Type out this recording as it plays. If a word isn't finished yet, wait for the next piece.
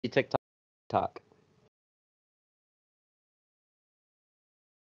TikTok.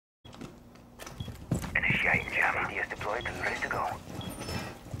 Initiating jammer. AD is deployed and ready to go.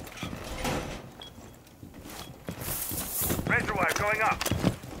 Razor wire going up.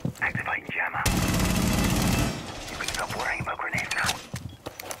 Activating jammer. You can stop worrying about grenades now.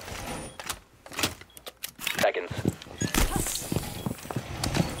 Seconds.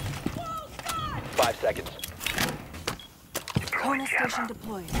 5 seconds. Corner station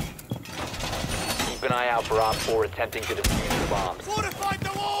deployed. Keep an eye out for Op 4 attempting to defuse the bombs. Fortified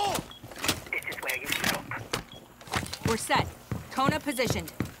the wall! This is where you stop. We're set. Kona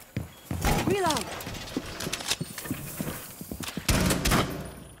positioned. Reload.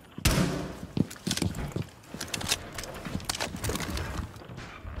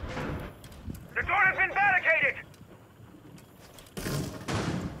 The door has been barricaded!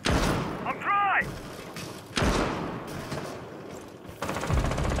 I'm dry!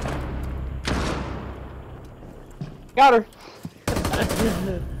 Got her.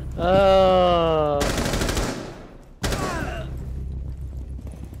 Oh.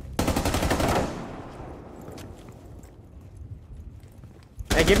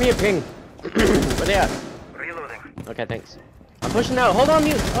 Hey, give me a ping. Where they at? Reloading. Okay, thanks. I'm pushing out. Hold on,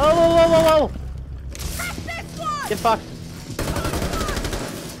 mute. Oh, whoa, whoa, whoa, whoa. Get fucked.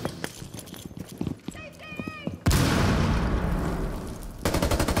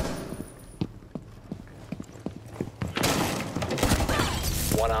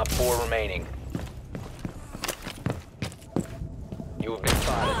 One Op 4 remaining. You have been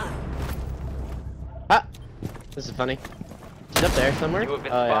spotted. Ah, this is funny. She's up there somewhere. You have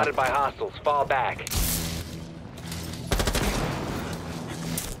been Oh, spotted by hostiles. Fall back.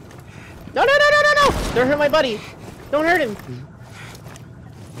 No, no, no, no, no, no! Don't hurt my buddy. Don't hurt him.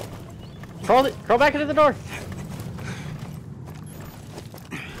 Crawl back into the door.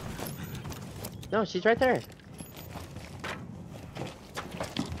 No, she's right there.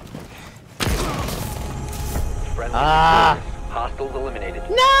 Friendly Ah. hostiles eliminated.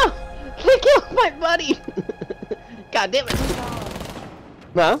 No! They killed my buddy! God damn it.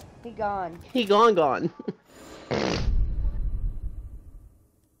 No? He gone. He gone.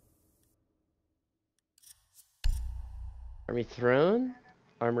 Armory throne?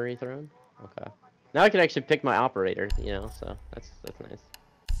 Armory throne? Okay. Now I can actually pick my operator, you know, so that's nice.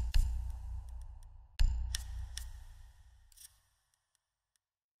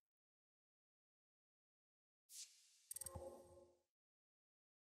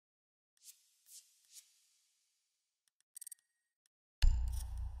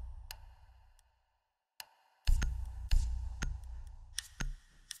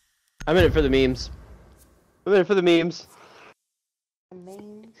 I'm in it for the memes. I'm in it for the memes.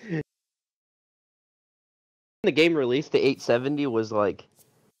 Main. The game released, the 870 was like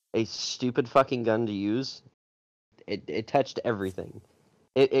a stupid fucking gun to use. It touched everything.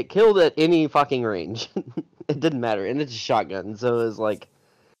 It killed at any fucking range. It didn't matter, and it's a shotgun, so it was like,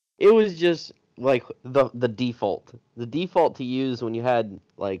 it was just like the default. The default to use when you had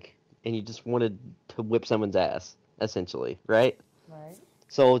like, and you just wanted to whip someone's ass, essentially, right? Right.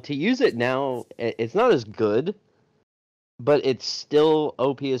 So to use it now, it's not as good, but it's still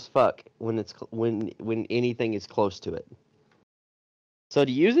OP as fuck when it's when anything is close to it. So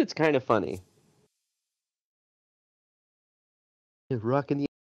to use it's kind of funny. You're rocking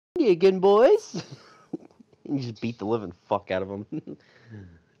the again, boys. You just beat the living fuck out of them.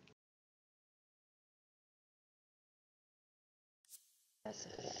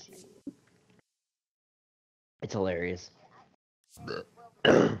 It's hilarious.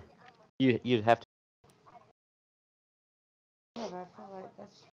 You'd have to. Yeah, but I feel like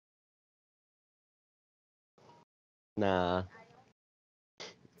that's Nah.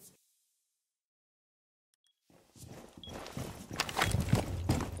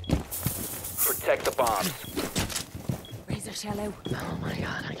 Protect the bombs. Razor shallow. Oh my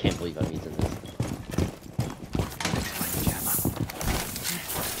god, I can't believe I'm using this.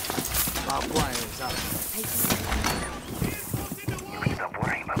 Our wires up. You can stop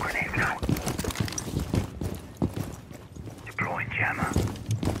worrying about grenades now. Deploying jammer.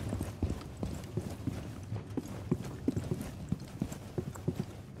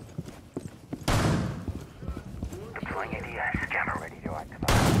 Deploying ADS. Jammer ready to activate.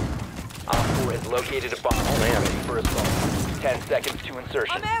 Op 4 has located a bomb. Oh, man. Ready for assault. 10 seconds to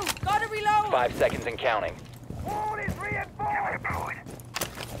insertion. I'm out. Gotta reload. 5 seconds and counting. Wall is reinforced. Jammer deployed.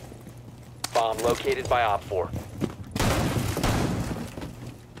 Bomb located by Op 4.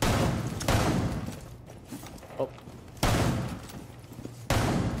 Oh.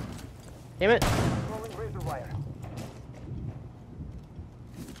 Damn it. Rolling razor wire.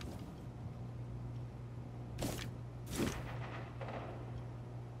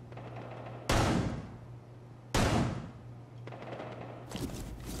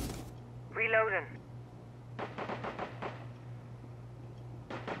 Reloading.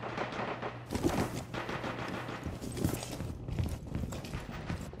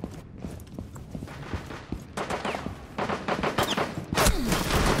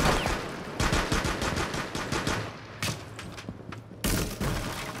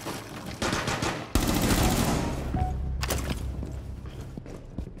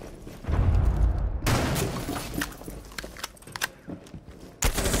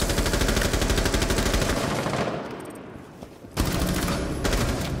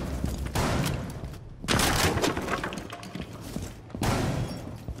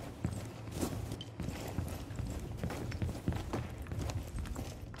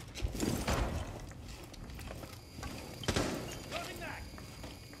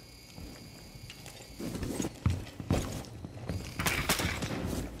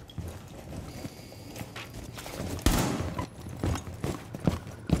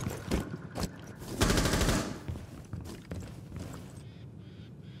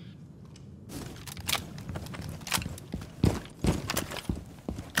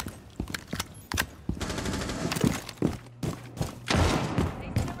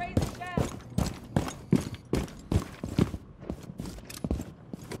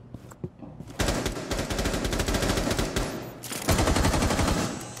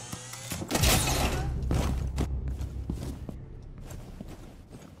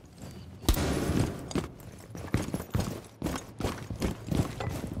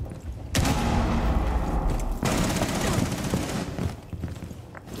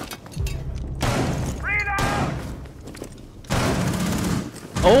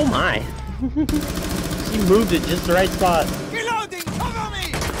 Oh my! She moved it just the right spot. Reloading! Cover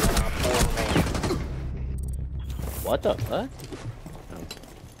me! What the fuck?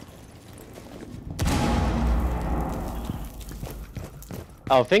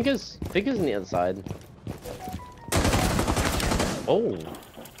 Oh, Finka's on the other side. Oh.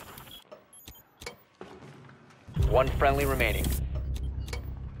 One friendly remaining.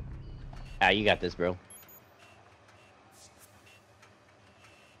 Ah, you got this, bro.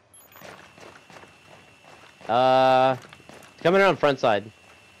 Coming around front side.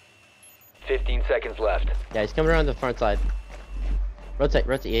 15 seconds left. Yeah, he's coming around the front side. Rotate,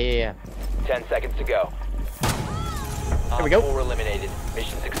 rotate. Yeah. 10 seconds to go. Here we go. Op 4 eliminated.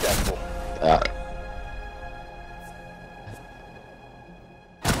 Mission successful.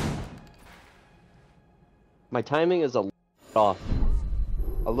 My timing is a little off.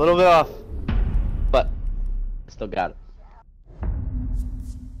 A little bit off. But I still got it.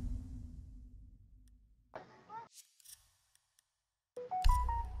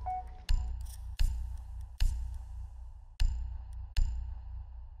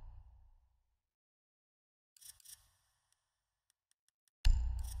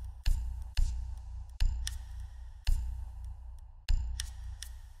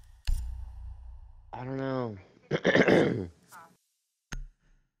 I don't know.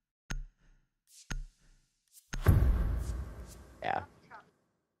 Yeah.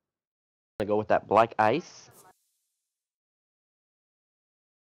 I'm gonna go with that black ice.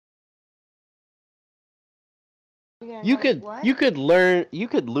 You could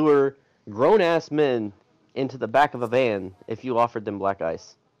lure grown ass men into the back of a van if you offered them black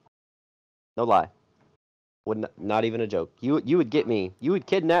ice. No lie. Not even a joke. You would get me. You would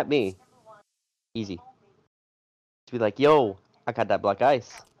kidnap me. Easy. To be like, yo, I got that black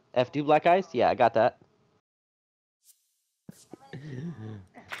ice. F2 black ice? Yeah, I got that.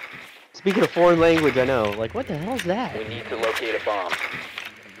 Speaking of foreign language, I know. Like, what the hell is that? We need to locate a bomb.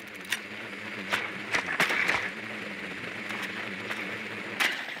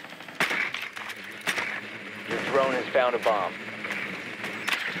 Your drone has found a bomb.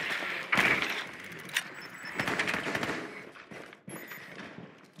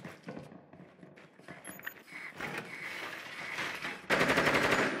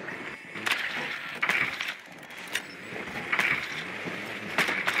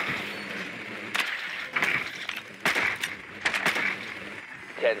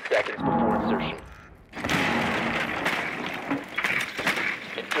 Seconds before insertion.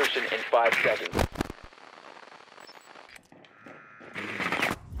 Insertion in 5 seconds.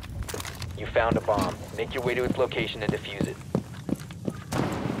 You found a bomb. Make your way to its location and defuse it.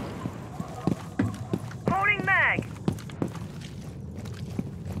 Loading mag.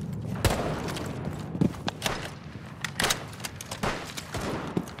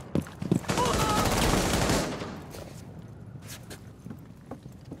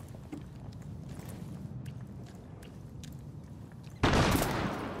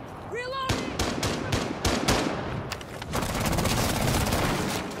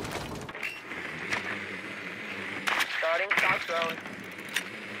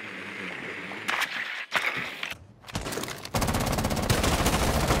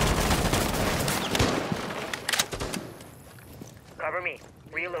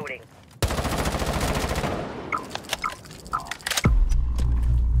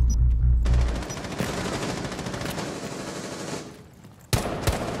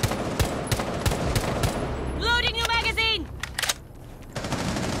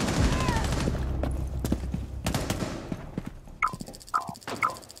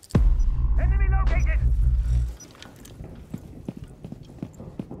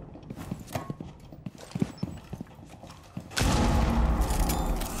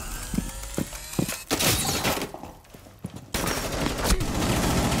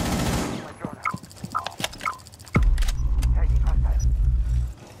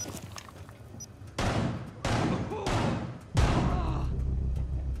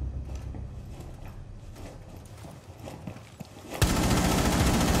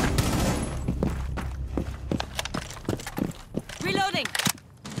 Reloading!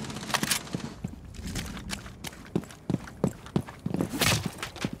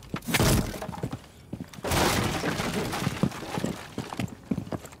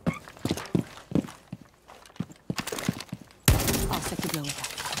 I'll set the blow with that.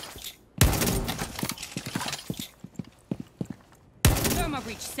 Thermal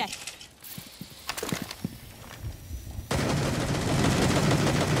breach set.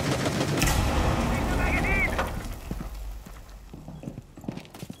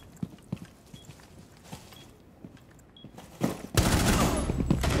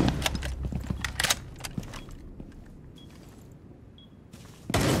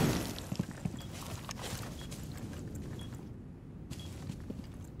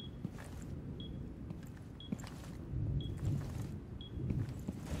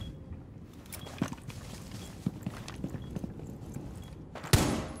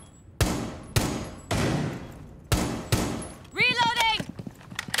 Reloading!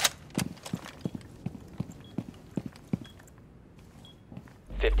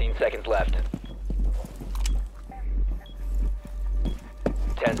 15 seconds left.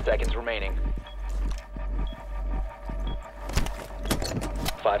 10 seconds remaining.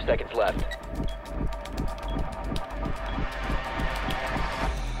 5 seconds left.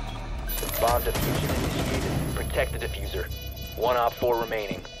 Bomb diffusion initiated. Protect the diffuser. 1 op 4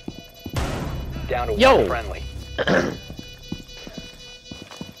 remaining. Down to Yo! 1 friendly.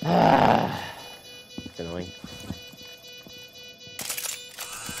 It's annoying.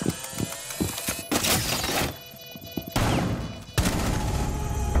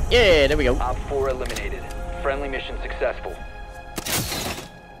 Yeah, there we go. Op 4 eliminated. Friendly mission successful.